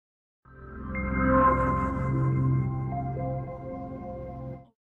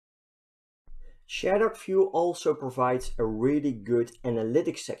SharedocView also provides a really good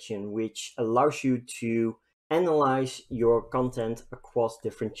analytics section, which allows you to analyze your content across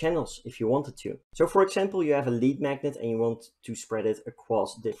different channels if you wanted to. So for example, you have a lead magnet and you want to spread it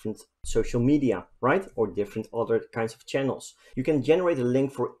across different social media, right? Or different other kinds of channels. You can generate a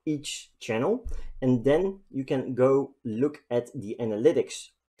link for each channel, and then you can go look at the analytics.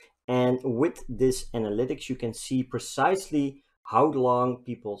 And with this analytics, you can see precisely how long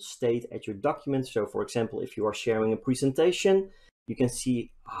people stayed at your document. So for example, if you are sharing a presentation, you can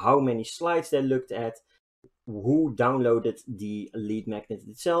see how many slides they looked at, who downloaded the lead magnet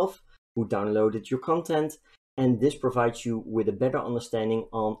itself, who downloaded your content, and this provides you with a better understanding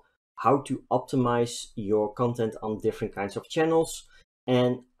on how to optimize your content on different kinds of channels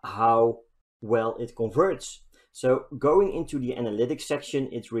and how well it converts. So going into the analytics section,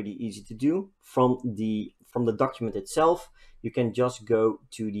 it's really easy to do. From the document itself, you can just go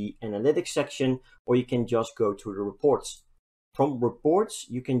to the analytics section, or you can just go to the reports. From reports,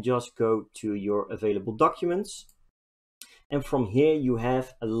 you can just go to your available documents. And from here, you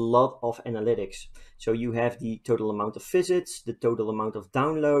have a lot of analytics. So you have the total amount of visits, the total amount of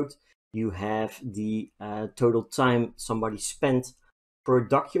download, you have the total time somebody spent per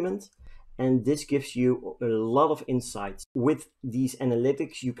document. And this gives you a lot of insights. With these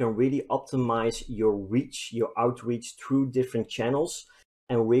analytics, you can really optimize your reach, your outreach through different channels,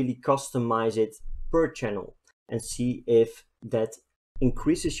 and really customize it per channel and see if that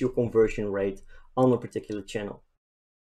increases your conversion rate on a particular channel.